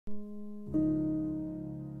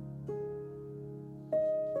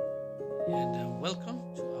and welcome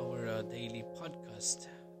to our daily podcast.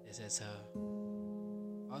 This is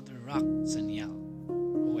Father Rock Sanyal.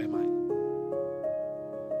 Who am I?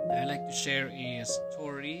 I like to share a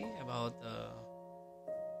story about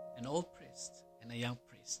an old priest and a young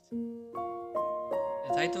priest.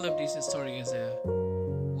 The title of this story is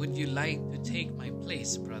Would You Like to Take My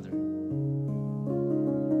Place, Brother?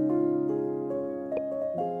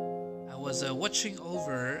 I was watching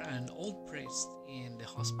over an old priest in the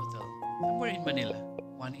hospital somewhere in Manila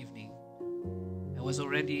one evening. I was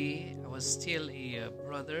still a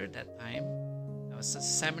brother that time. I was a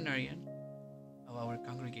seminarian of our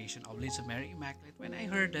congregation, Oblates of Mary Immaculate, when I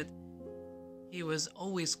heard that he was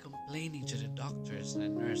always complaining to the doctors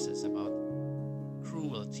and nurses about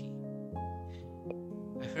cruelty.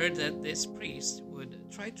 I heard that this priest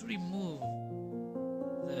would try to remove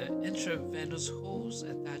the intravenous hose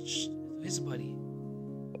attached to his body.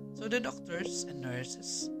 So the doctors and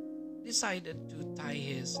nurses decided to tie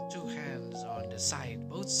his two hands on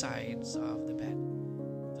both sides of the bed,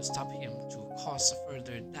 to stop him to cause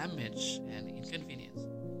further damage and inconvenience.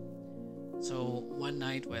 So one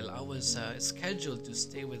night while I was scheduled to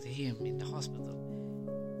stay with him in the hospital,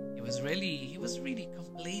 he was really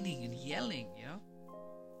complaining and yelling,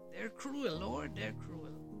 "They're cruel, Lord, they're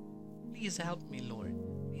cruel. Please help me, Lord.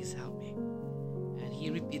 Please help me." And he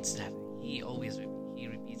repeats that. He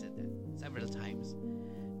repeated that several times.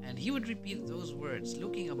 And he would repeat those words,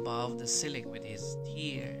 looking above the ceiling with his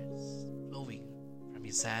tears flowing from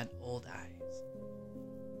his sad old eyes.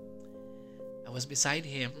 I was beside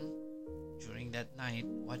him during that night,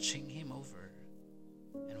 watching him over.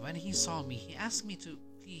 And when he saw me, he asked me to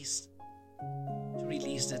please to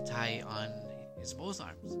release the tie on his both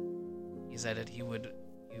arms. He said that he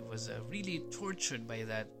was really tortured by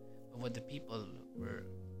that, of what the people were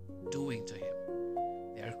doing to him.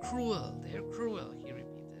 They are cruel, he repeated.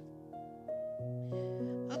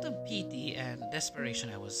 Out of pity and desperation,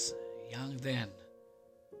 I was young then.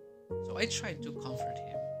 So I tried to comfort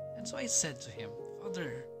him. And so I said to him,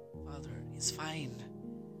 Father, it's fine.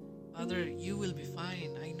 Father, you will be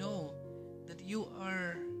fine. I know that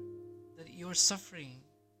your suffering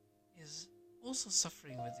is also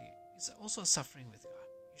suffering with you. It's also suffering with God.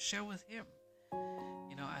 You share with him.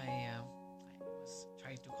 I was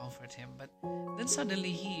trying to comfort him, but then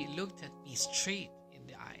suddenly he looked at me straight in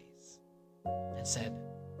the eyes and said,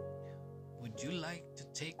 "Would you like to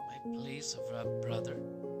take my place of a brother?"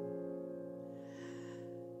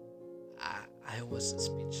 I was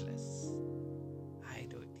speechless. I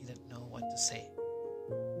didn't know what to say.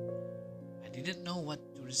 I didn't know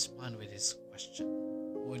what to respond with his question.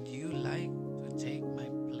 "Would you like to take my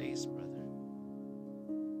place, brother?"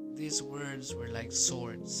 These words were like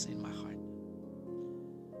swords in my heart.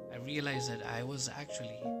 I realized that I was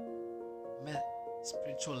actually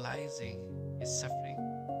spiritualizing his suffering.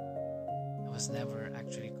 I was never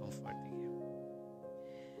actually comforting him.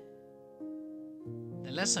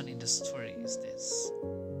 The lesson in the story is this: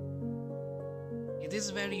 it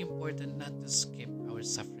is very important not to skip our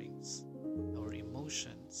sufferings, our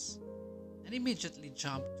emotions, and immediately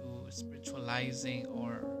jump to spiritualizing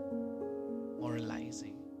or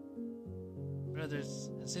moralizing. Brothers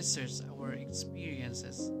and sisters, our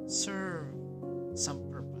experiences serve some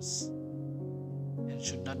purpose and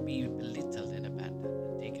should not be belittled and abandoned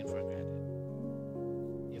and taken for granted.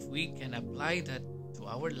 If we can apply that to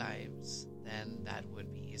our lives, then that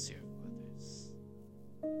would be easier for others.